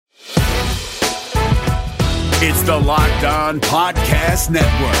It's the Locked On Podcast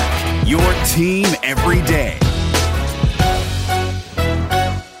Network, your team every day.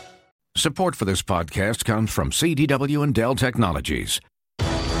 Support for this podcast comes from CDW and Dell Technologies.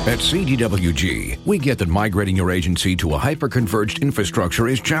 At CDWG, we get that migrating your agency to a hyper-converged infrastructure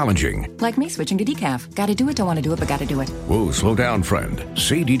is challenging. Like me switching to decaf. Gotta do it, don't want to do it, but gotta do it. Whoa, slow down, friend.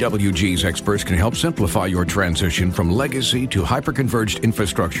 CDWG's experts can help simplify your transition from legacy to hyper-converged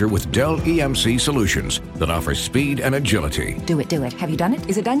infrastructure with Dell EMC solutions that offer speed and agility. Do it. Have you done it?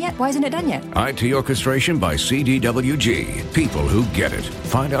 Is it done yet? Why isn't it done yet? IT orchestration by CDWG. People who get it.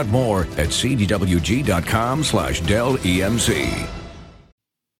 Find out more at cdwg.com/Dell EMC.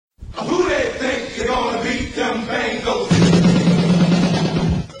 Who they think they're gonna beat them Bengals?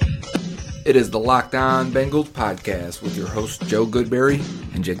 It is the Locked On Bengals podcast with your hosts Joe Goodberry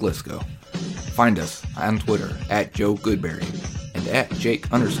and Jake Lisco. Find us on Twitter at Joe Goodberry and at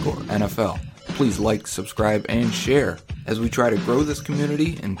Jake_NFL. Please like, subscribe, and share as we try to grow this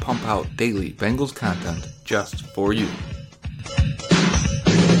community and pump out daily Bengals content just for you.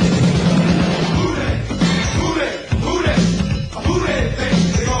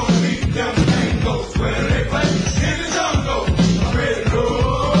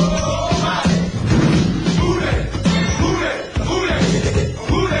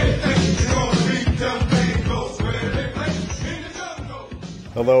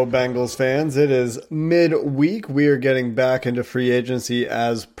 Hello, Bengals fans. It is midweek. We are getting back into free agency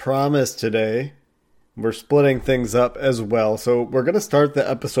as promised today. We're splitting things up as well. So we're going to start the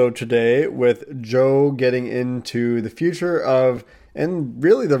episode today with Joe getting into the future of, and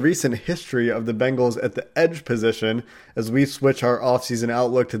really the recent history of the Bengals at the edge position as we switch our offseason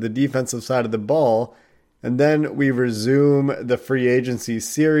outlook to the defensive side of the ball. And then we resume the free agency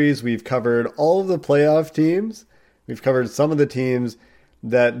series. We've covered all of the playoff teams. We've covered some of the teams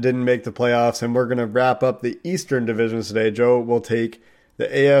that didn't make the playoffs, and we're going to wrap up the Eastern divisions today. Joe will take the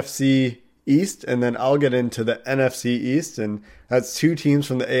AFC East, and then I'll get into the NFC East, and that's two teams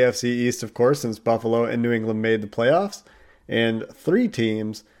from the AFC East, of course, since Buffalo and New England made the playoffs, and three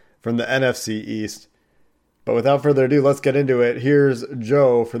teams from the NFC East. But without further ado, let's get into it. Here's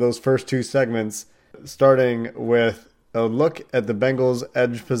Joe for those first two segments, starting with a look at the Bengals'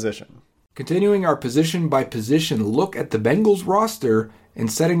 edge position. Continuing our position-by-position look at the Bengals roster and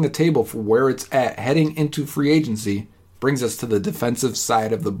setting the table for where it's at heading into free agency brings us to the defensive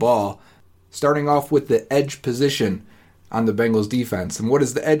side of the ball, starting off with the edge position on the Bengals defense. And what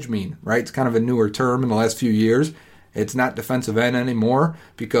does the edge mean, right? It's kind of a newer term in the last few years. It's not defensive end anymore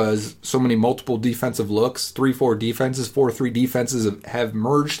because so many multiple defensive looks, 3-4 defenses, 4-3 defenses have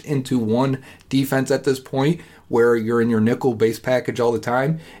merged into one defense at this point where you're in your nickel base package all the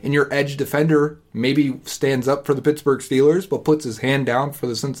time and your edge defender maybe stands up for the Pittsburgh Steelers but puts his hand down for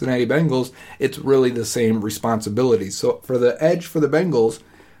the Cincinnati Bengals. It's really the same responsibility. So for the edge for the Bengals,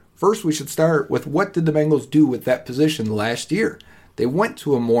 first we should start with what did the Bengals do with that position last year? They went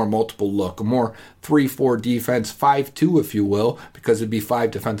to a more multiple look, a more 3-4 defense, 5-2 if you will, because it'd be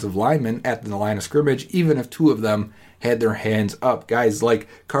 5 defensive linemen at the line of scrimmage, even if 2 of them had their hands up. Guys like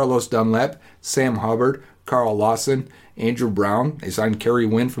Carlos Dunlap, Sam Hubbard, Carl Lawson, Andrew Brown. They signed Kerry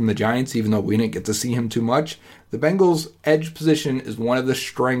Wynn from the Giants, even though we didn't get to see him too much. The Bengals' edge position is one of the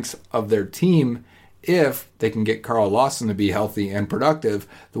strengths of their team if they can get Carl Lawson to be healthy and productive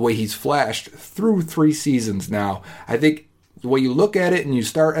the way he's flashed through 3 seasons now. I think the way you look at it and you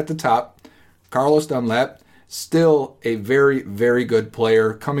start at the top, Carlos Dunlap, still a very, very good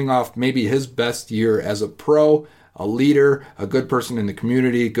player, coming off maybe his best year as a pro, a leader, a good person in the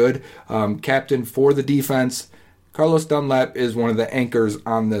community, good captain for the defense. Carlos Dunlap is one of the anchors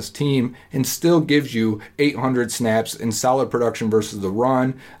on this team and still gives you 800 snaps in solid production versus the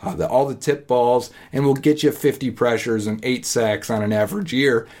run, all the tip balls, and will get you 50 pressures and 8 sacks on an average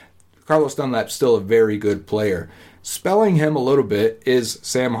year. Carlos Dunlap's still a very good player. Spelling him a little bit is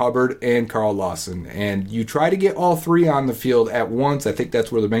Sam Hubbard and Carl Lawson. And you try to get all 3 on the field at once. I think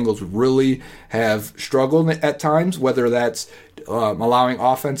that's where the Bengals really have struggled at times, whether that's allowing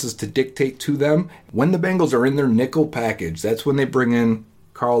offenses to dictate to them. When the Bengals are in their nickel package, that's when they bring in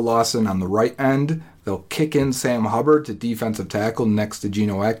Carl Lawson on the right end. They'll kick in Sam Hubbard to defensive tackle next to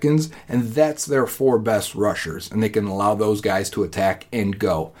Geno Atkins. And that's their 4 best rushers. And they can allow those guys to attack and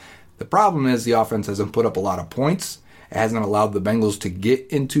go. The problem is the offense hasn't put up a lot of points. It hasn't allowed the Bengals to get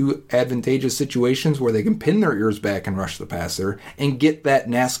into advantageous situations where they can pin their ears back and rush the passer and get that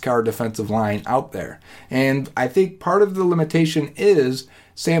NASCAR defensive line out there. And I think part of the limitation is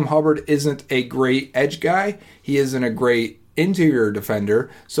Sam Hubbard isn't a great edge guy. He isn't a great interior defender.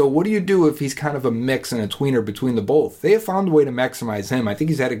 So what do you do if he's kind of a mix and a tweener between the both? They have found a way to maximize him. I think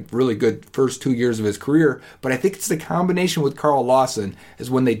he's had a really good first 2 years of his career, but I think it's the combination with Carl Lawson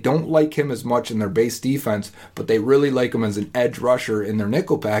is when they don't like him as much in their base defense, but they really like him as an edge rusher in their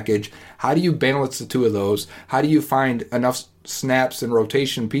nickel package. How do you balance the two of those? How do you find enough snaps and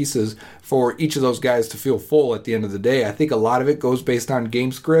rotation pieces for each of those guys to feel full at the end of the day? I think a lot of it goes based on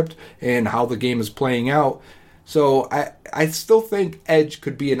game script and how the game is playing out. So I still think edge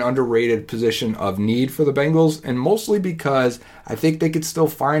could be an underrated position of need for the Bengals, and mostly because I think they could still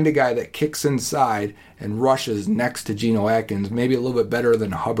find a guy that kicks inside and rushes next to Geno Atkins, maybe a little bit better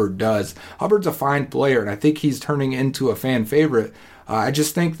than Hubbard does. Hubbard's a fine player, and I think he's turning into a fan favorite. I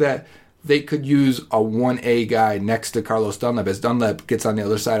just think that they could use a 1A guy next to Carlos Dunlap. As Dunlap gets on the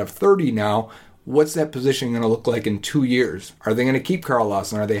other side of 30 now, what's that position going to look like in 2 years? Are they going to keep Carl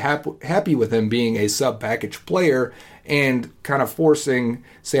Lawson? Are they happy with him being a sub-package player and kind of forcing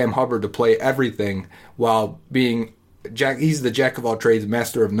Sam Hubbard to play everything while being he's the jack of all trades,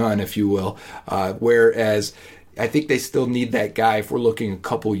 master of none, if you will, whereas I think they still need that guy if we're looking a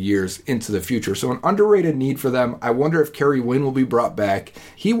couple years into the future. So an underrated need for them. I wonder if Kerry Wynn will be brought back.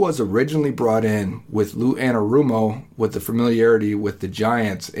 He was originally brought in with Lou Anarumo with the familiarity with the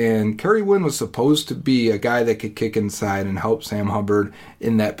Giants. And Kerry Wynn was supposed to be a guy that could kick inside and help Sam Hubbard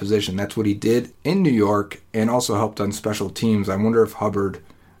in that position. That's what he did in New York and also helped on special teams. I wonder if Hubbard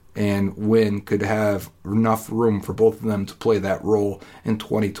and Wynn could have enough room for both of them to play that role in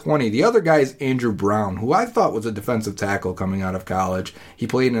 2020. The other guy is Andrew Brown, who I thought was a defensive tackle coming out of college. He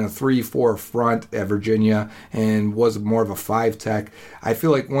played in a 3-4 front at Virginia and was more of a 5 tech. I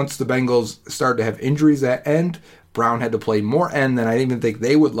feel like once the Bengals started to have injuries at end, Brown had to play more end than I even think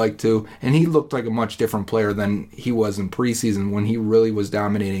they would like to, and he looked like a much different player than he was in preseason when he really was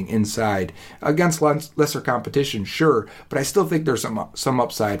dominating inside. Against lesser competition, sure, but I still think there's some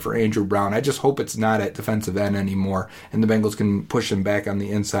upside for Andrew Brown. I just hope it's not at defensive end anymore, and the Bengals can push him back on the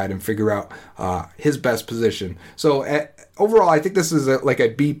inside and figure out his best position. So overall, I think this is like a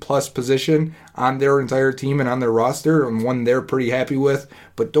B-plus position on their entire team and on their roster, and one they're pretty happy with,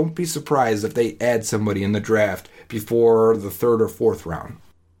 but don't be surprised if they add somebody in the draft before the 3rd or 4th round.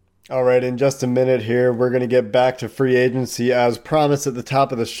 All right, in just a minute here, we're going to get back to free agency as promised at the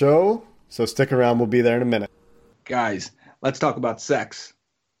top of the show, so stick around, we'll be there in a minute. Guys, let's talk about sex.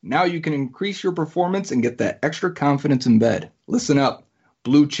 Now you can increase your performance and get that extra confidence in bed. Listen up,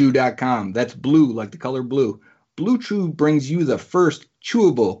 BlueChew.com. That's blue like the color blue. Blue Chew brings you the first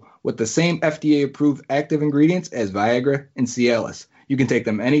chewable with the same FDA-approved active ingredients as Viagra and Cialis. You can take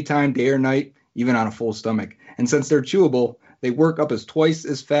them anytime, day or night, even on a full stomach. And since they're chewable, they work up as twice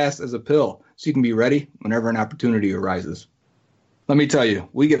as fast as a pill, so you can be ready whenever an opportunity arises. Let me tell you,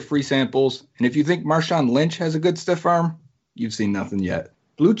 we get free samples, and if you think Marshawn Lynch has a good stiff arm, you've seen nothing yet.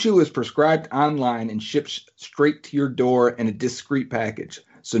 Blue Chew is prescribed online and ships straight to your door in a discreet package.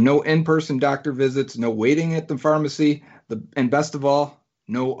 So no in-person doctor visits, no waiting at the pharmacy, and best of all,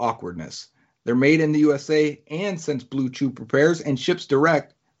 no awkwardness. They're made in the USA, and since Blue Chew prepares and ships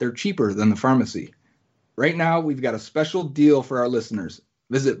direct, they're cheaper than the pharmacy. Right now, we've got a special deal for our listeners.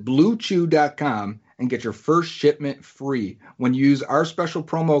 Visit BlueChew.com and get your first shipment free when you use our special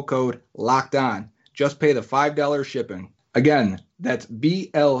promo code LOCKEDON. Just pay the $5 shipping. Again, that's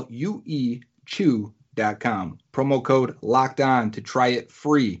BLUE Chew.com. Promo code LOCKEDON to try it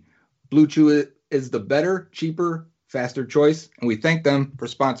free. Blue Chew is the better, cheaper, faster choice, and we thank them for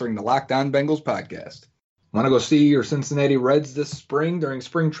sponsoring the Locked On Bengals podcast. Want to go see your Cincinnati Reds this spring during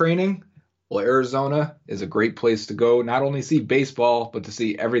spring training? Well, Arizona is a great place to go, not only see baseball, but to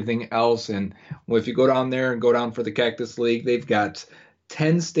see everything else. And if you go down there and go down for the Cactus League, they've got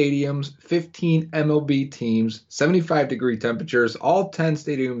 10 stadiums, 15 MLB teams, 75-degree temperatures. All 10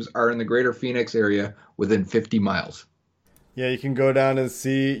 stadiums are in the greater Phoenix area within 50 miles. Yeah, you can go down and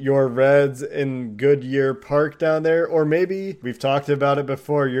see your Reds in Goodyear Park down there. Or maybe, we've talked about it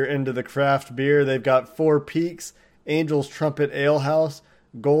before, you're into the craft beer. They've got Four Peaks, Angel's Trumpet Ale House,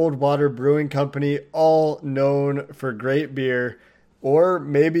 Goldwater Brewing Company, all known for great beer. Or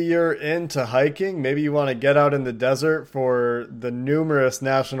maybe you're into hiking. Maybe you want to get out in the desert for the numerous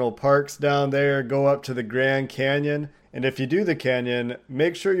national parks down there. Go up to the Grand Canyon. And if you do the canyon,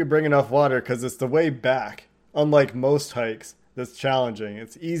 make sure you bring enough water because it's the way back. Unlike most hikes, that's challenging.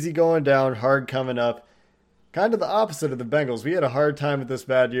 It's easy going down, hard coming up. Kind of the opposite of the Bengals. We had a hard time with this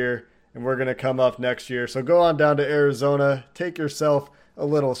bad year, and we're going to come up next year. So go on down to Arizona, take yourself a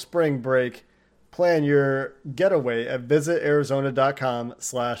little spring break, plan your getaway at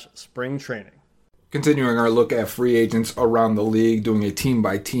visitarizona.com/springtraining. Continuing our look at free agents around the league, doing a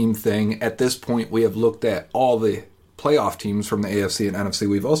team-by-team thing. At this point, we have looked at all the playoff teams from the AFC and NFC.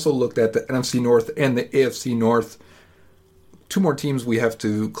 We've also looked at the NFC North and the AFC North. 2 more teams we have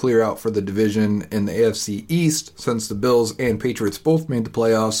to clear out for the division in the AFC East, since the Bills and Patriots both made the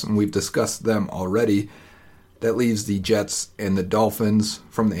playoffs, and we've discussed them already. That leaves the Jets and the Dolphins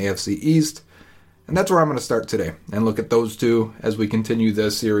from the AFC East. And that's where I'm going to start today and look at those 2 as we continue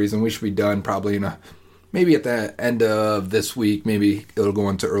this series. And we should be done probably maybe at the end of this week. Maybe it'll go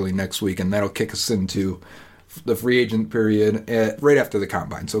into early next week, and that'll kick us into the free agent period right after the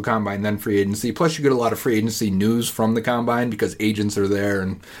Combine. So Combine, then free agency. Plus you get a lot of free agency news from the Combine because agents are there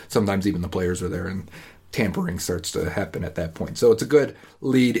and sometimes even the players are there, and tampering starts to happen at that point. So it's a good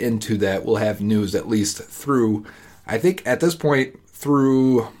lead into that. We'll have news at least through, I think at this point,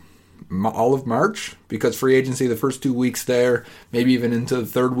 through all of March, because free agency, the first 2 weeks there, maybe even into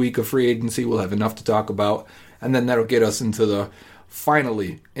the 3rd week of free agency, we'll have enough to talk about. And then that'll get us into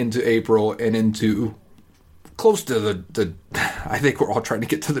finally into April and into close to the I think we're all trying to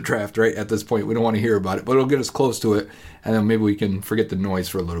get to the draft, right? At this point, we don't want to hear about it, but it'll get us close to it, and then maybe we can forget the noise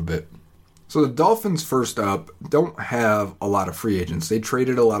for a little bit. So the Dolphins, first up, don't have a lot of free agents. They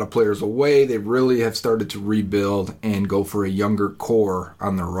traded a lot of players away. They really have started to rebuild and go for a younger core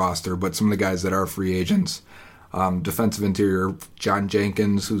on their roster, but some of the guys that are free agents, defensive interior, John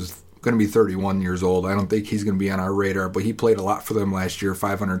Jenkins, who's going to be 31 years old. I don't think he's going to be on our radar, but he played a lot for them last year,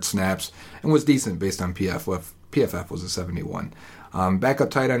 500 snaps, and was decent based on PFF. PFF was a 71. Backup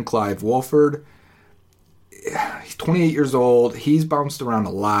tight end Clive Wolford. He's 28 years old. He's bounced around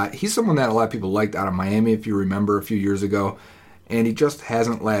a lot. He's someone that a lot of people liked out of Miami, if you remember, a few years ago, and he just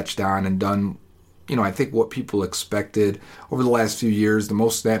hasn't latched on and done, I think what people expected over the last few years. The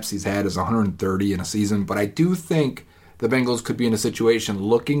most snaps he's had is 130 in a season, but I do think the Bengals could be in a situation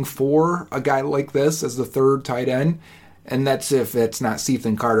looking for a guy like this as the 3rd tight end, and that's if it's not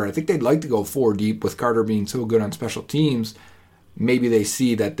Ethan Carter. I think they'd like to go 4 deep with Carter being so good on special teams. Maybe they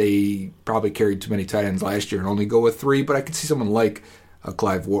see that they probably carried too many tight ends last year and only go with 3, but I could see someone like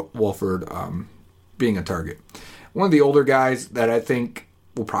Clive Wolford being a target. One of the older guys that I think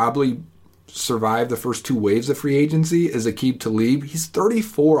will probably survive the first 2 waves of free agency is Aqib Talib. He's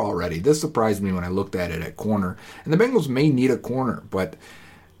 34 already. This surprised me when I looked at it at corner. And the Bengals may need a corner, but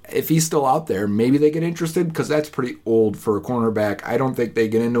if he's still out there, maybe they get interested, because that's pretty old for a cornerback. I don't think they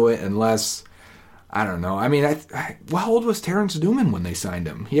get into it unless, I don't know. I mean, how old was Terrence Newman when they signed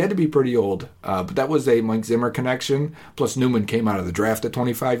him? He had to be pretty old, but that was a Mike Zimmer connection. Plus Newman came out of the draft at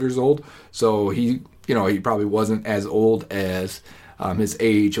 25 years old, so he probably wasn't as old as his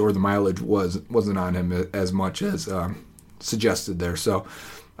age, or the mileage wasn't on him as much as suggested there. So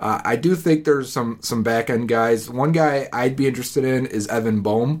I do think there's some back end guys. One guy I'd be interested in is Evan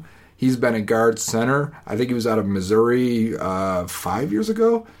Boehm. He's been a guard center. I think he was out of Missouri 5 years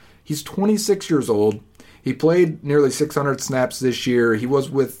ago. He's 26 years old. He played nearly 600 snaps this year. He was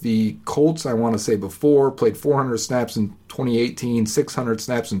with the Colts, I want to say, before. Played 400 snaps in 2018, 600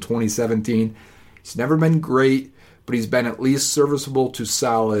 snaps in 2017. He's never been great, but he's been at least serviceable to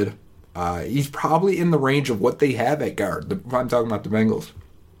solid. He's probably in the range of what they have at guard. I'm talking about the Bengals.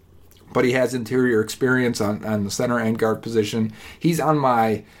 But he has interior experience on the center and guard position. He's on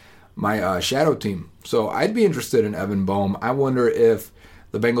my shadow team. So I'd be interested in Evan Boehm. I wonder if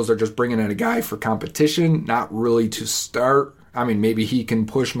the Bengals are just bringing in a guy for competition, not really to start. I mean, maybe he can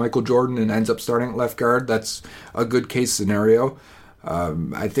push Michael Jordan and ends up starting at left guard. That's a good case scenario.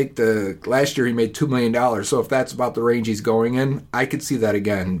 I think last year he made $2 million, so if that's about the range he's going in, I could see that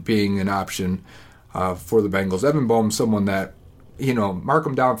again being an option for the Bengals. Evan Boehm's someone that, mark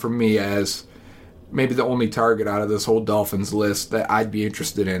him down for me as maybe the only target out of this whole Dolphins list that I'd be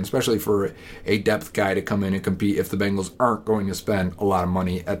interested in, especially for a depth guy to come in and compete if the Bengals aren't going to spend a lot of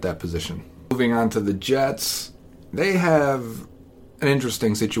money at that position. Moving on to the Jets, they have an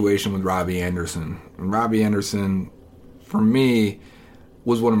interesting situation with Robbie Anderson. And Robbie Anderson, for me,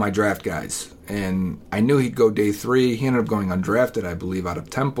 was one of my draft guys. And I knew he'd go day 3. He ended up going undrafted, I believe, out of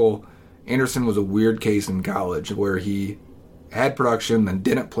Temple. Anderson was a weird case in college where he had production, then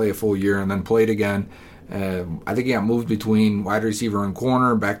didn't play a full year, and then played again. I think he got moved between wide receiver and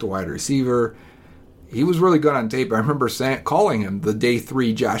corner, back to wide receiver. He was really good on tape. I remember calling him the day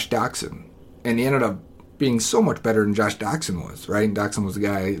 3 Josh Doxson. And he ended up being so much better than Josh Doxson was, right? And Doxson was the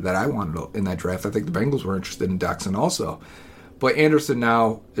guy that I wanted in that draft. I think the Bengals were interested in Doxson also. But Anderson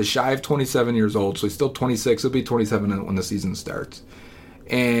now is shy of 27 years old, so he's still 26. He'll be 27 when the season starts.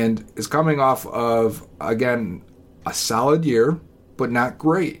 And is coming off of, again, a solid year, but not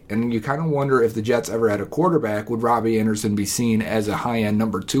great. And you kind of wonder if the Jets ever had a quarterback, would Robbie Anderson be seen as a high-end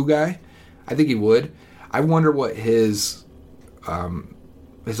number 2 guy? I think he would. I wonder what his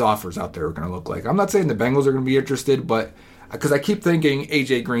his offers out there are going to look like. I'm not saying the Bengals are going to be interested, but because I keep thinking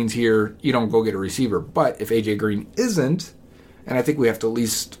A.J. Green's here, you don't go get a receiver. But if A.J. Green isn't, and I think we have to at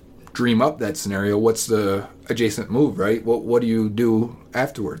least dream up that scenario, what's the adjacent move, right? What do you do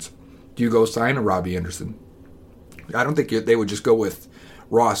afterwards? Do you go sign a Robbie Anderson? I don't think they would just go with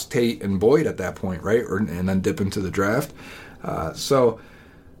Ross, Tate, and Boyd at that point, right? And then dip into the draft.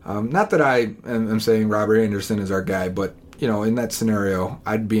 Not that I am saying Robert Anderson is our guy, but in that scenario,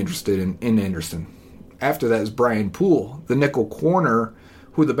 I'd be interested in Anderson. After that is Brian Poole, the nickel corner,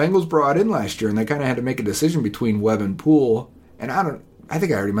 who the Bengals brought in last year, and they kind of had to make a decision between Webb and Poole. And I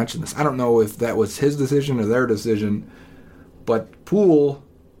think I already mentioned this. I don't know if that was his decision or their decision, but Poole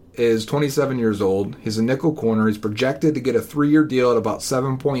is 27 years old. He's a nickel corner. He's projected to get a 3-year deal at about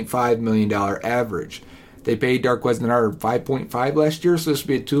 $7.5 million average. They paid Darqueze Dennard $5.5 last year, so this would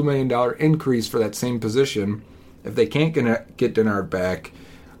be a $2 million increase for that same position. If they can't get Dennard back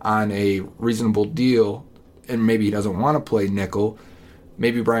on a reasonable deal, and maybe he doesn't want to play nickel,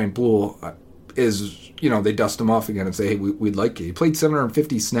 maybe Brian Poole is, they dust him off again and say, hey, we'd like you. He played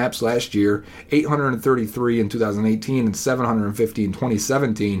 750 snaps last year, 833 in 2018, and 750 in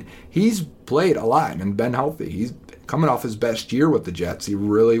 2017. He's played a lot and been healthy. He's coming off his best year with the Jets. He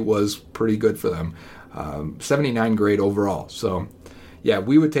really was pretty good for them. 79 grade overall. So, yeah,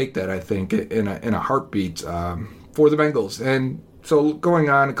 we would take that, I think, in a heartbeat for the Bengals. And so going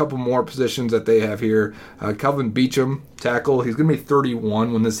on, a couple more positions that they have here. Kelvin Beachum, tackle. He's going to be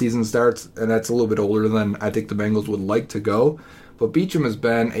 31 when the season starts, and that's a little bit older than I think the Bengals would like to go. But Beachum has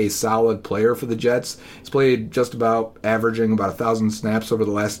been a solid player for the Jets. He's played just about averaging about 1,000 snaps over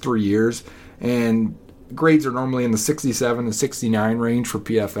the last 3 years, and grades are normally in the 67 to 69 range for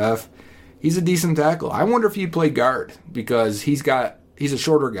PFF. He's a decent tackle. I wonder if he'd play guard because he's a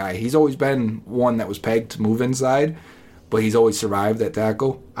shorter guy. He's always been one that was pegged to move inside, but he's always survived that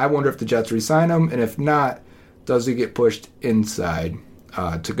tackle. I wonder if the Jets re-sign him, and if not, does he get pushed inside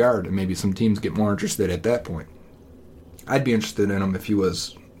to guard, and maybe some teams get more interested at that point. I'd be interested in him if he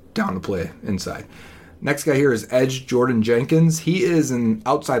was down to play inside. Next guy here is edge Jordan Jenkins. He is an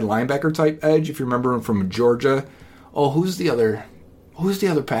outside linebacker type edge, if you remember him from Georgia. Oh, who's the other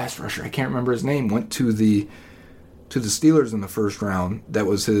pass rusher? I can't remember his name. Went to the Steelers in the first round. That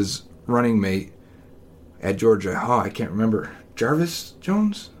was his running mate at Georgia. Oh, I can't remember. Jarvis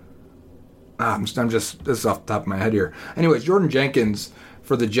Jones? I'm just, this is off the top of my head here. Anyways, Jordan Jenkins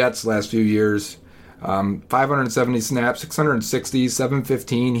for the Jets last few years. 570 snaps, 660,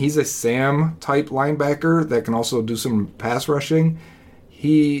 715. He's a Sam type linebacker that can also do some pass rushing.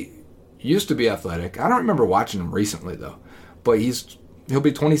 He used to be athletic. I don't remember watching him recently though, but he'll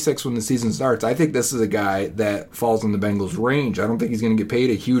be 26 when the season starts. I think this is a guy that falls in the Bengals range. I don't think he's going to get paid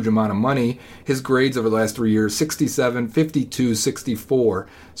a huge amount of money. His grades over the last 3 years, 67, 52, 64.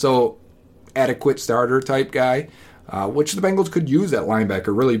 So adequate starter type guy, which the Bengals could use at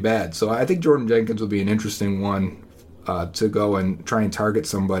linebacker really bad. So I think Jordan Jenkins would be an interesting one to go and try and target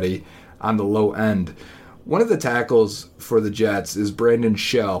somebody on the low end. One of the tackles for the Jets is Brandon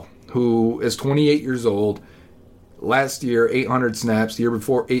Shell, who is 28 years old. Last year, 800 snaps. The year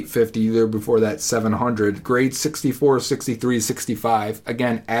before, 850. The year before that, 700. Grade 64, 63, 65.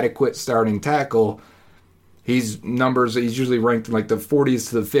 Again, adequate starting tackle. He's usually ranked in like the 40s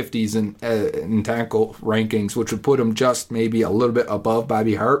to the 50s in tackle rankings, which would put him just maybe a little bit above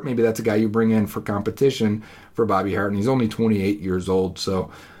Bobby Hart. Maybe that's a guy you bring in for competition for Bobby Hart, and he's only 28 years old.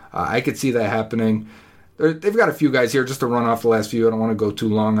 So I could see that happening. They've got a few guys here just to run off the last few. I don't want to go too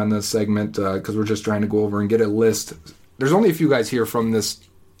long on this segment because we're just trying to go over and get a list. There's only a few guys here from this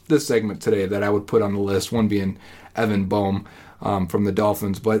segment today that I would put on the list, one being Evan Boehm from the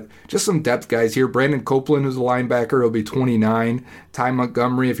Dolphins. But just some depth guys here. Brandon Copeland, who's a linebacker, he'll be 29. Ty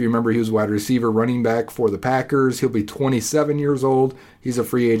Montgomery, if you remember, he was a wide receiver running back for the Packers. He'll be 27 years old. He's a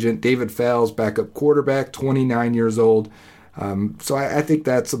free agent. David Fowles, backup quarterback, 29 years old. So I think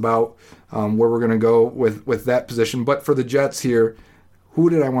that's about where we're going to go with that position. But for the Jets here, who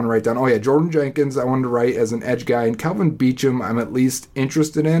did I want to write down? Oh, yeah, Jordan Jenkins I wanted to write as an edge guy. And Kelvin Beachum I'm at least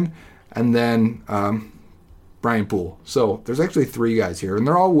interested in. And then Brian Poole. So there's actually 3 guys here. And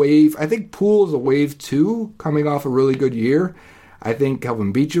they're all wave. I think Poole is a wave 2 coming off a really good year. I think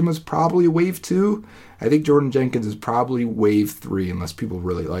Kelvin Beachum is probably a wave 2. I think Jordan Jenkins is probably wave 3 unless people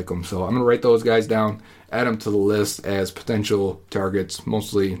really like him. So I'm going to write those guys down, add them to the list as potential targets,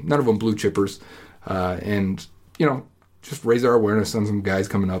 mostly none of them blue chippers, and, just raise our awareness on some guys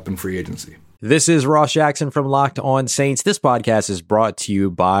coming up in free agency. This is Ross Jackson from Locked On Saints. This podcast is brought to you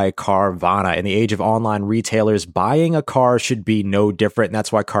by Carvana. In the age of online retailers, buying a car should be no different. And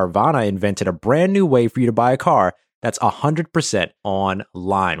that's why Carvana invented a brand new way for you to buy a car That's 100%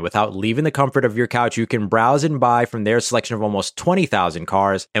 online. Without leaving the comfort of your couch, you can browse and buy from their selection of almost 20,000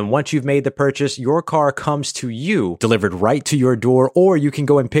 cars. And once you've made the purchase, your car comes to you, delivered right to your door, or you can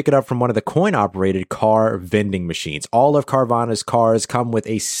go and pick it up from one of the coin-operated car vending machines. All of Carvana's cars come with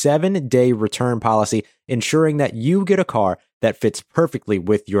a 7-day return policy, ensuring that you get a car that fits perfectly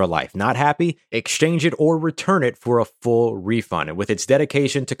with your life. Not happy? Exchange it or return it for a full refund. And with its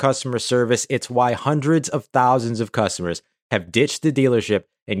dedication to customer service, it's why hundreds of thousands of customers have ditched the dealership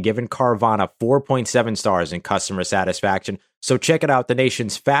and given Carvana 4.7 stars in customer satisfaction. So check it out, the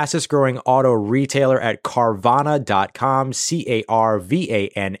nation's fastest growing auto retailer at Carvana.com,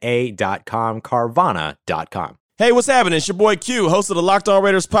 Carvana.com, Carvana.com. Hey, what's happening? It's your boy Q, host of the Locked On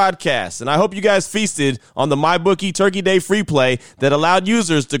Raiders podcast, and I hope you guys feasted on the MyBookie Turkey Day free play that allowed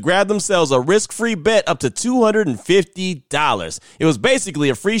users to grab themselves a risk-free bet up to $250. It was basically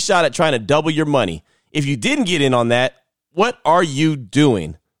a free shot at trying to double your money. If you didn't get in on that, what are you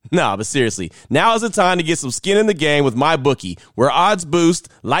doing? Nah, but seriously, now is the time to get some skin in the game with MyBookie, where odds boost,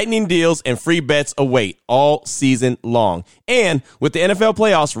 lightning deals, and free bets await all season long. And with the NFL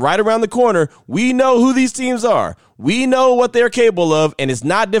playoffs right around the corner, we know who these teams are. We know what they're capable of, and it's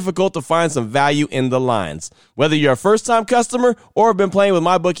not difficult to find some value in the lines. Whether you're a first-time customer or have been playing with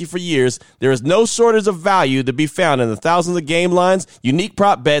MyBookie for years, there is no shortage of value to be found in the thousands of game lines, unique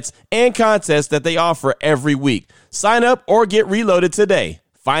prop bets, and contests that they offer every week. Sign up or get reloaded today.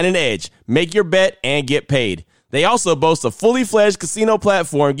 Find an edge, make your bet, and get paid. They also boast a fully fledged casino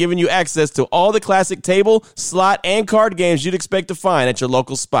platform giving you access to all the classic table, slot, and card games you'd expect to find at your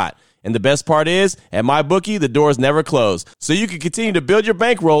local spot. And the best part is, at MyBookie, the doors never close, so you can continue to build your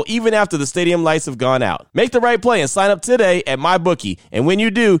bankroll even after the stadium lights have gone out. Make the right play and sign up today at MyBookie. And when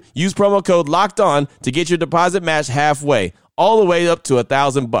you do, use promo code LOCKEDON to get your deposit matched halfway, all the way up to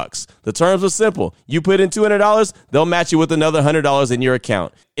 $1,000. The terms are simple. You put in $200, they'll match you with another $100 in your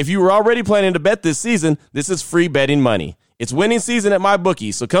account. If you were already planning to bet this season, this is free betting money. It's winning season at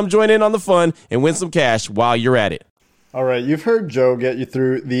MyBookie, so come join in on the fun and win some cash while you're at it. All right, you've heard Joe get you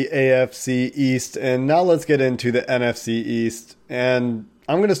through the AFC East, and now let's get into the NFC East. And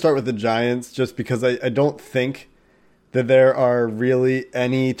I'm going to start with the Giants just because I don't think that there are really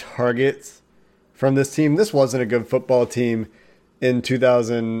any targets from this team. This wasn't a good football team in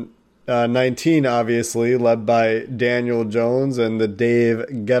 2019, obviously, led by Daniel Jones and the Dave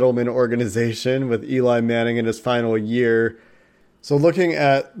Gettleman organization with Eli Manning in his final year. So looking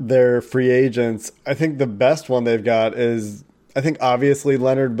at their free agents, I think the best one they've got is, obviously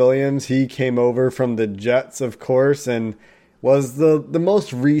Leonard Williams. He came over from the Jets, of course, and was the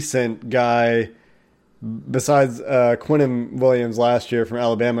most recent guy besides Quinnen Williams last year from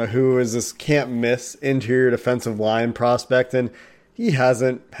Alabama, who is this can't-miss interior defensive line prospect, and he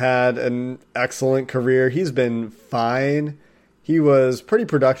hasn't had an excellent career. He's been fine. He was pretty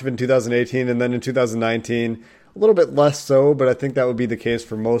productive in 2018, and then in 2019, a little bit less so, but I think that would be the case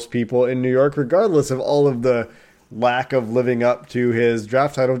for most people in New York, regardless of all of the lack of living up to his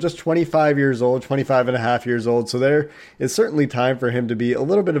draft title. Just 25 years old, 25 and a half years old. So there is certainly time for him to be a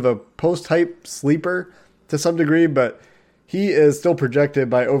little bit of a post-hype sleeper to some degree, but he is still projected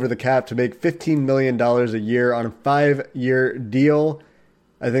by Over the Cap to make $15 million a year on a 5-year deal.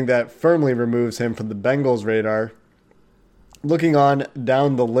 I think that firmly removes him from the Bengals' radar. Looking on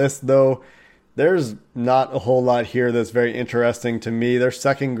down the list, though, there's not a whole lot here that's very interesting to me. Their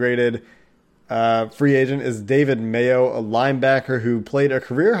second-graded free agent is David Mayo, a linebacker who played a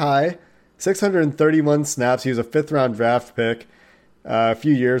career-high 631 snaps. He was a fifth-round draft pick a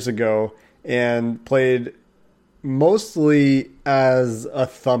few years ago and played mostly as a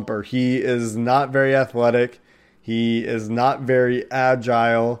thumper. He is not very athletic. He is not very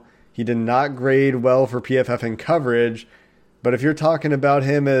agile. He did not grade well for PFF in coverage. But if you're talking about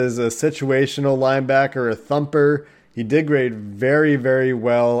him as a situational linebacker, a thumper, he did grade very, very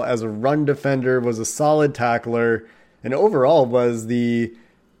well as a run defender, was a solid tackler, and overall was the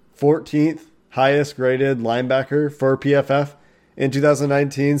 14th highest graded linebacker for PFF in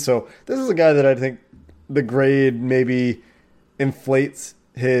 2019. So this is a guy that I think the grade maybe inflates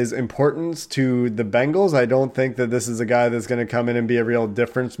his importance to the Bengals. I don't think that this is a guy that's going to come in and be a real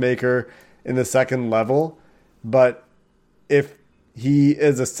difference maker in the second level. But if he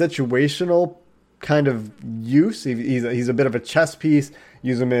is a situational kind of use, he's a bit of a chess piece,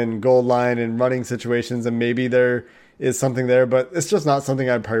 use him in goal line and running situations, and maybe there is something there, but it's just not something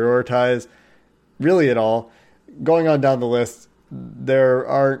I'd prioritize really at all. Going on down the list, there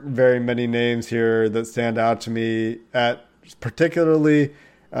aren't very many names here that stand out to me at particularly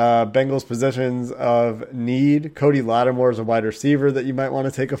Bengals positions of need. Cody Lattimore is a wide receiver that you might want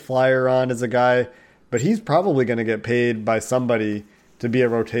to take a flyer on as a guy but he's probably going to get paid by somebody to be a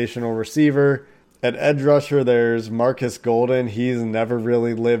rotational receiver. At edge rusher, there's Marcus Golden. He's never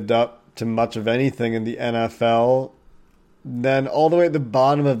really lived up to much of anything in the NFL. Then all the way at the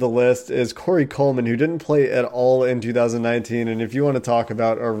bottom of the list is Corey Coleman, who didn't play at all in 2019. And if you want to talk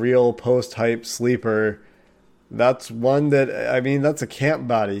about a real post-hype sleeper, that's one that, that's a camp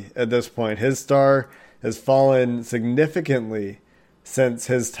body at this point. His star has fallen significantly since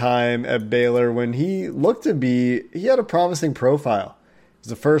his time at Baylor when he had a promising profile. He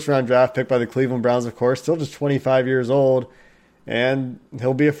was a first-round draft pick by the Cleveland Browns, of course, still just 25 years old, and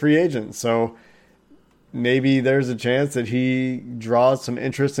he'll be a free agent. So maybe there's a chance that he draws some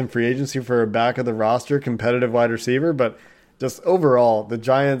interest in free agency for a back-of-the-roster competitive wide receiver. But just overall, the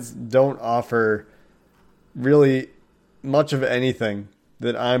Giants don't offer really much of anything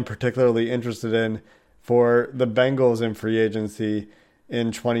that I'm particularly interested in for the Bengals in free agency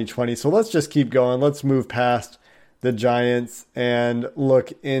in 2020. So let's just keep going. Let's move past the Giants and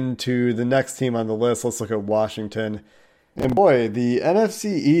look into the next team on the list. Let's look at Washington. And boy, the NFC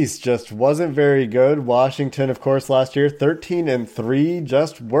East just wasn't very good. Washington, of course, last year 13-3,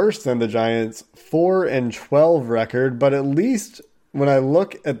 just worse than the Giants' 4-12 record. But at least when I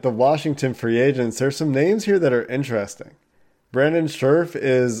look at the Washington free agents, there's some names here that are interesting. Brandon Scherff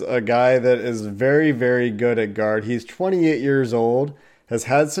is a guy that is very, very good at guard. He's 28 years old, has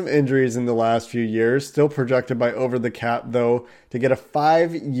had some injuries in the last few years, still projected by Over the Cap, though, to get a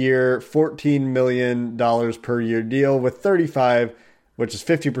 5-year, $14 million per year deal with 35, which is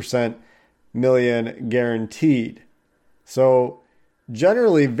 50% million guaranteed. So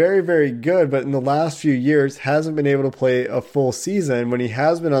generally very, very good, but in the last few years hasn't been able to play a full season. When he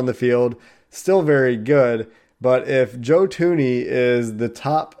has been on the field, still very good. But if Joe Thuney is the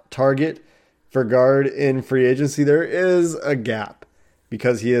top target for guard in free agency, there is a gap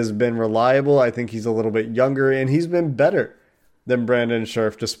because he has been reliable. I think he's a little bit younger, and he's been better than Brandon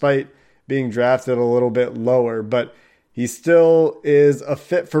Scherff, despite being drafted a little bit lower. But he still is a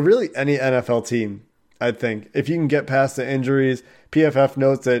fit for really any NFL team, I think. If you can get past the injuries, PFF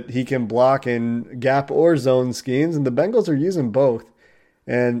notes that he can block in gap or zone schemes, and the Bengals are using both.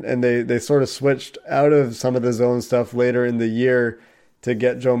 And they sort of switched out of some of the zone stuff later in the year to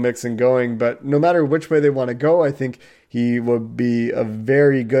get Joe Mixon going. But no matter which way they want to go, I think he would be a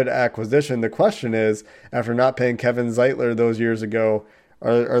very good acquisition. The question is, after not paying Kevin Zeitler those years ago,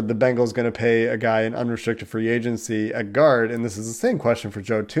 are the Bengals going to pay a guy in unrestricted free agency at guard? And this is the same question for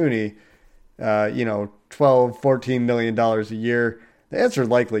Joe Thuney. $12-14 million a year. The answer is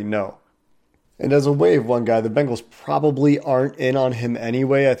likely no. And as a wave one guy, the Bengals probably aren't in on him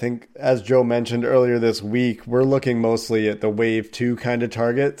anyway. I think, as Joe mentioned earlier this week, we're looking mostly at the wave two kind of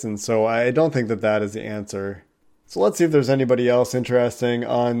targets. And so I don't think that is the answer. So let's see if there's anybody else interesting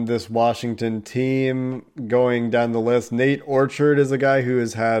on this Washington team going down the list. Nate Orchard is a guy who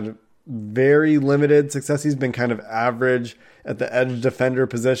has had very limited success. He's been kind of average at the edge defender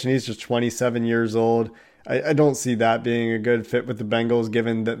position. He's just 27 years old. I don't see that being a good fit with the Bengals,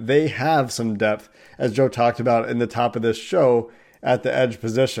 given that they have some depth, as Joe talked about in the top of this show, at the edge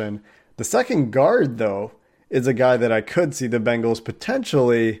position. The second guard, though, is a guy that I could see the Bengals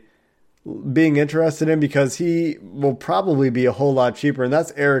potentially being interested in because he will probably be a whole lot cheaper, and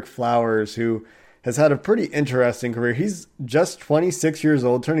that's Eric Flowers, who has had a pretty interesting career. He's just 26 years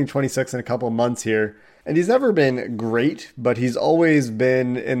old, turning 26 in a couple months here. And he's never been great, but he's always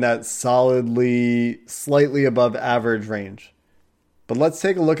been in that solidly, slightly above average range. But let's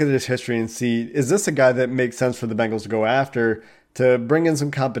take a look at his history and see, is this a guy that makes sense for the Bengals to go after to bring in some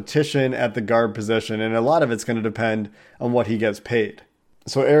competition at the guard position? And a lot of it's going to depend on what he gets paid.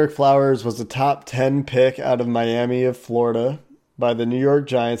 So Eric Flowers was the top 10 pick out of Miami of Florida by the New York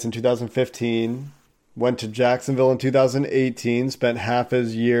Giants in 2015. Went to Jacksonville in 2018, spent half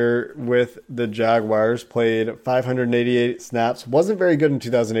his year with the Jaguars, played 588 snaps, wasn't very good in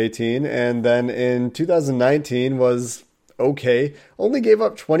 2018, and then in 2019 was okay. Only gave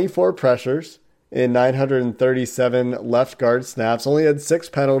up 24 pressures in 937 left guard snaps, only had 6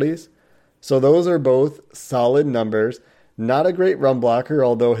 penalties. So those are both solid numbers. Not a great run blocker,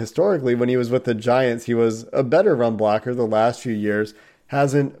 although historically when he was with the Giants, he was a better run blocker the last few years.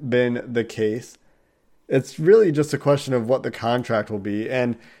 Hasn't been the case. It's really just a question of what the contract will be.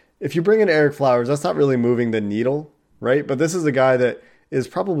 And if you bring in Eric Flowers, that's not really moving the needle, right? But this is a guy that is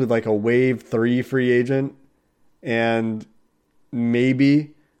probably like a wave 3 free agent. And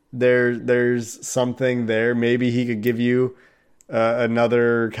maybe there's something there. Maybe he could give you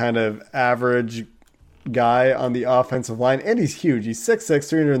another kind of average guy on the offensive line. And he's huge. He's 6'6",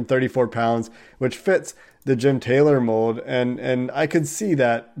 334 pounds, which fits the Jim Taylor mold, and I could see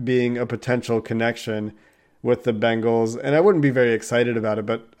that being a potential connection with the Bengals, and I wouldn't be very excited about it,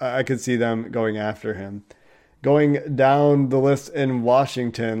 but I could see them going after him. Going down the list in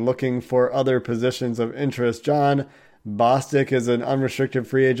Washington, looking for other positions of interest, John Bostic is an unrestricted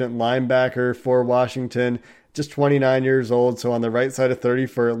free agent linebacker for Washington, just 29 years old, so on the right side of 30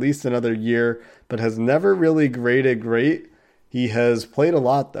 for at least another year, but has never really graded great. He has played a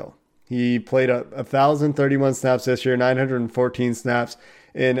lot, though. He played 1,031 snaps this year, 914 snaps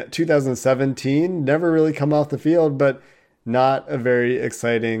in 2017. Never really come off the field, but not a very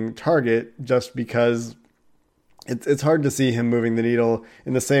exciting target just because it's hard to see him moving the needle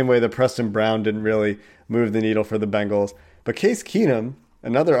in the same way that Preston Brown didn't really move the needle for the Bengals. But Case Keenum,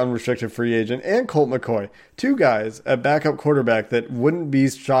 another unrestricted free agent, and Colt McCoy, two guys at backup quarterback that wouldn't be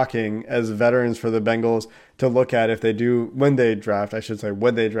shocking as veterans for the Bengals to look at when they draft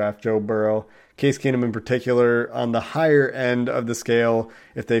Joe Burrow. Case Keenum in particular on the higher end of the scale,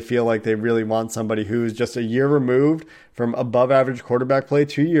 if they feel like they really want somebody who's just a year removed from above average quarterback play,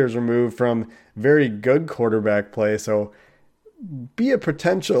 2 years removed from very good quarterback play. So be a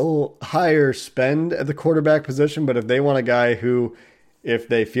potential higher spend at the quarterback position, but if they want a guy who, if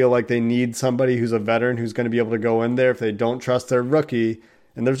they feel like they need somebody who's a veteran who's going to be able to go in there, if they don't trust their rookie,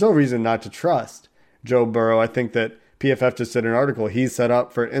 and there's no reason not to trust Joe Burrow. I think that PFF just did an article. He's set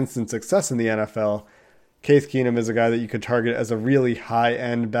up for instant success in the NFL. Case Keenum is a guy that you could target as a really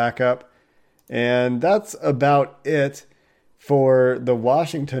high-end backup. And that's about it for the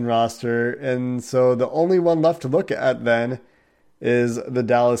Washington roster. And so the only one left to look at then is the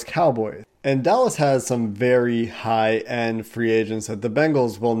Dallas Cowboys. And Dallas has some very high-end free agents that the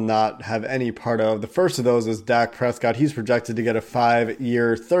Bengals will not have any part of. The first of those is Dak Prescott. He's projected to get a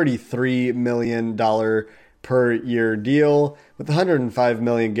 5-year, $33 million per year deal with $105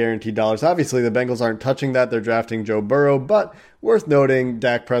 million guaranteed dollars. Obviously, the Bengals aren't touching that. They're drafting Joe Burrow, but worth noting,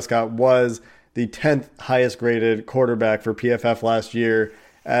 Dak Prescott was the 10th highest graded quarterback for PFF last year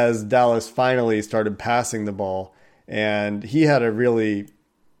as Dallas finally started passing the ball. And he had a really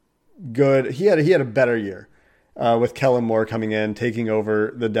good, he had a better year with Kellen Moore coming in, taking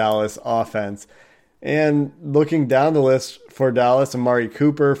over the Dallas offense. And looking down the list for Dallas, Amari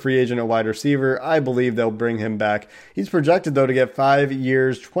Cooper, free agent at wide receiver, I believe they'll bring him back. He's projected, though, to get 5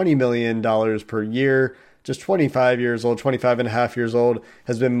 years, $20 million per year. Just 25 years old, 25 and a half years old,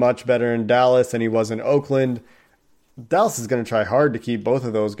 has been much better in Dallas than he was in Oakland. Dallas is going to try hard to keep both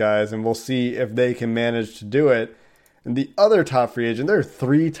of those guys, and we'll see if they can manage to do it. And the other top free agent, there are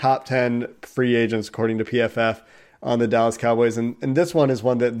 3 top 10 free agents, according to PFF, on the Dallas Cowboys. And this one is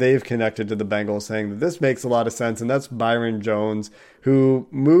one that they've connected to the Bengals, saying that this makes a lot of sense. And that's Byron Jones, who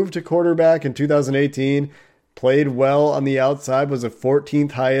moved to quarterback in 2018, played well on the outside, was the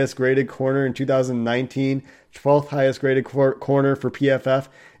 14th highest graded corner in 2019, 12th highest graded corner for PFF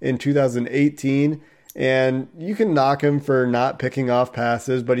in 2018. And you can knock him for not picking off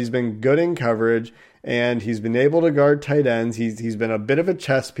passes, but he's been good in coverage, and he's been able to guard tight ends. He's been a bit of a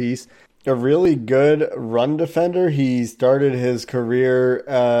chess piece. A really good run defender. He started his career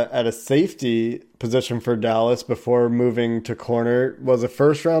at a safety position for Dallas before moving to corner. Was a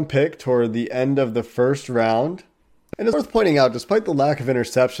first-round pick toward the end of the first round. And it's worth pointing out, despite the lack of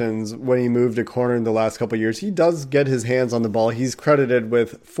interceptions when he moved to corner in the last couple of years, he does get his hands on the ball. He's credited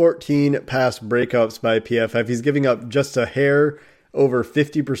with 14 pass breakups by PFF. He's giving up just a hair over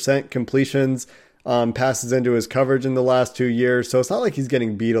 50% completions on passes into his coverage in the last 2 years. So it's not like he's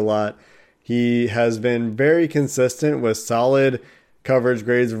getting beat a lot. He has been very consistent with solid coverage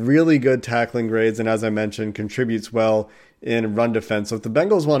grades, really good tackling grades, and as I mentioned, contributes well in run defense. So if the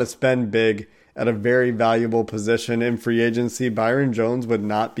Bengals want to spend big at a very valuable position in free agency, Byron Jones would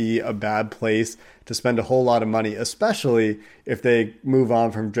not be a bad place to spend a whole lot of money, especially if they move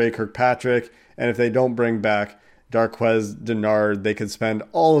on from Dre Kirkpatrick, and if they don't bring back Darqueze Dennard, they could spend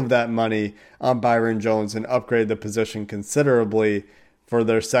all of that money on Byron Jones and upgrade the position considerably for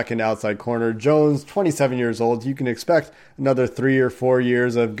their second outside corner. Jones, 27 years old. You can expect another 3 or 4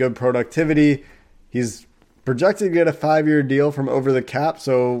 years of good productivity. He's projected to get a 5-year deal from over the cap,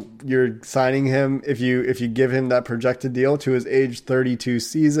 so you're signing him if you give him that projected deal to his age 32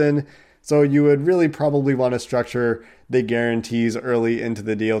 season. So you would really probably want to structure the guarantees early into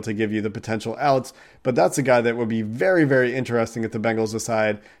the deal to give you the potential outs. But that's a guy that would be very, very interesting if the Bengals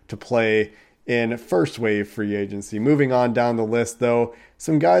decide to play in first wave free agency. Moving on down the list, though,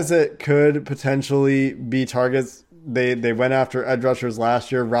 some guys that could potentially be targets. They went after edge rushers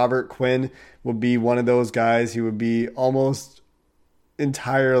last year. Robert Quinn would be one of those guys. He would be almost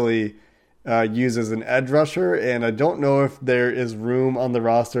entirely used as an edge rusher, and I don't know if there is room on the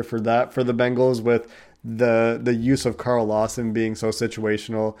roster for that for the Bengals with the use of Carl Lawson being so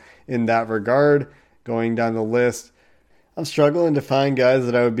situational in that regard. Going down the list, I'm struggling to find guys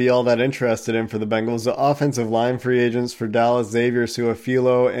that I would be all that interested in for the Bengals. The offensive line free agents for Dallas, Xavier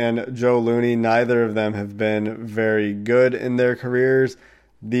Su'a-Filo and Joe Looney, neither of them have been very good in their careers.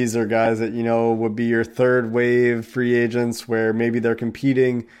 These are guys that, would be your third wave free agents where maybe they're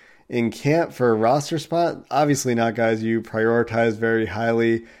competing in camp for a roster spot. Obviously not guys you prioritize very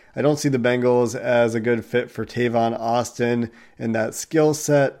highly. I don't see the Bengals as a good fit for Tavon Austin and that skill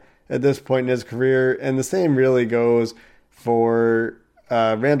set at this point in his career. And the same really goes for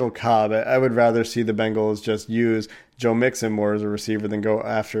Randall Cobb. I would rather see the Bengals just use Joe Mixon more as a receiver than go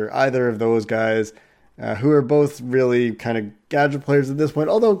after either of those guys who are both really kind of gadget players at this point.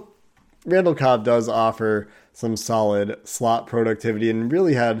 Although Randall Cobb does offer some solid slot productivity and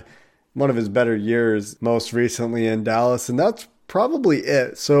really had one of his better years most recently in Dallas. And that's probably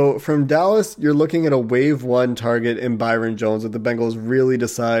it. So from Dallas, you're looking at a wave one target in Byron Jones if the Bengals really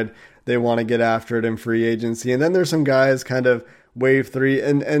decide they want to get after it in free agency. And then there's some guys kind of wave three.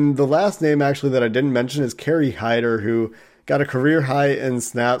 And the last name actually that I didn't mention is Kerry Hyder, who got a career high in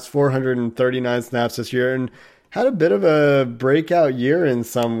snaps, 439 snaps this year, and had a bit of a breakout year in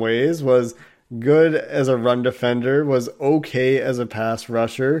some ways, was good as a run defender, was okay as a pass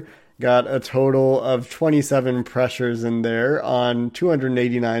rusher, got a total of 27 pressures in there on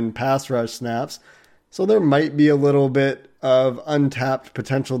 289 pass rush snaps. So there might be a little bit of untapped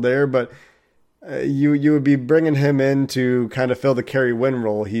potential there, but you would be bringing him in to kind of fill the Kerry Wynn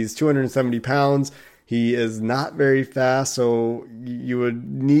role. He's 270 pounds. He is not very fast, so you would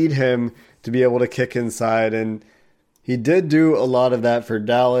need him to be able to kick inside, and he did do a lot of that for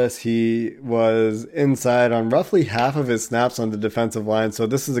Dallas. He was inside on roughly half of his snaps on the defensive line. So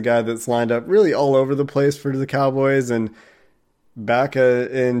this is a guy that's lined up really all over the place for the Cowboys. And back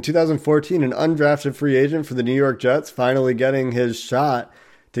in 2014, an undrafted free agent for the New York Jets, finally getting his shot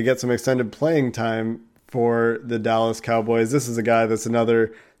to get some extended playing time for the Dallas Cowboys. This is a guy that's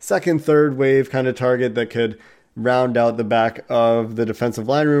another second, third wave kind of target that could round out the back of the defensive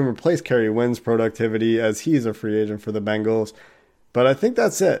line room, replace Kerry Wynn's productivity as he's a free agent for the Bengals. But I think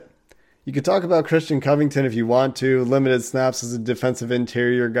that's it. You could talk about Christian Covington if you want to, limited snaps as a defensive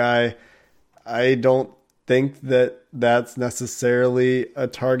interior guy. I don't think that that's necessarily a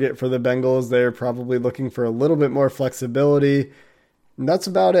target for the Bengals. They're probably looking for a little bit more flexibility. And that's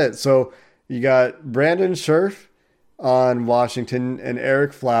about it. So you got Brandon Scherf on Washington and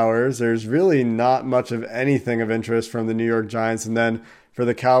Eric Flowers. There's really not much of anything of interest from the New York Giants. And then for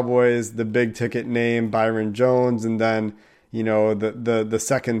the Cowboys, the big ticket name, Byron Jones. And then, the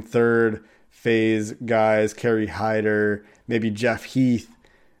second, third phase guys, Kerry Hyder, maybe Jeff Heath.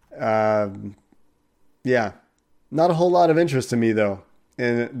 Not a whole lot of interest to me, though,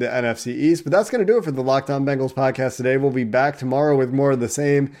 in the NFC East. But that's going to do it for the Locked On Bengals podcast today. We'll be back tomorrow with more of the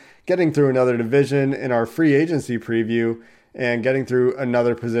same, getting through another division in our free agency preview and getting through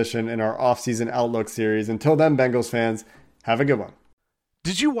another position in our offseason outlook series. Until then, Bengals fans, have a good one.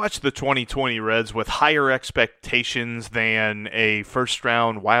 Did you watch the 2020 Reds with higher expectations than a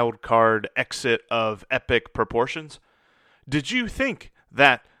first-round wild card exit of epic proportions? Did you think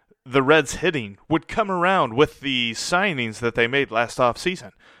that the Reds hitting would come around with the signings that they made last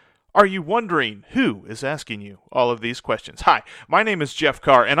offseason? Are you wondering who is asking you all of these questions? Hi, my name is Jeff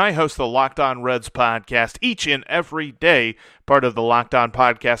Carr, and I host the Locked On Reds podcast each and every day, part of the Locked On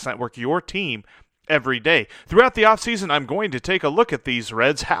Podcast Network, your team every day. Throughout the offseason, I'm going to take a look at these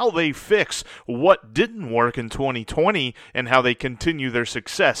Reds, how they fix what didn't work in 2020, and how they continue their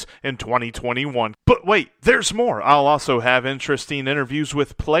success in 2021. But wait, there's more. I'll also have interesting interviews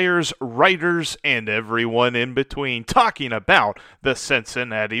with players, writers, and everyone in between talking about the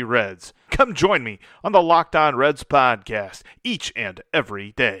Cincinnati Reds. Come join me on the Locked On Reds podcast each and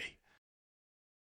every day.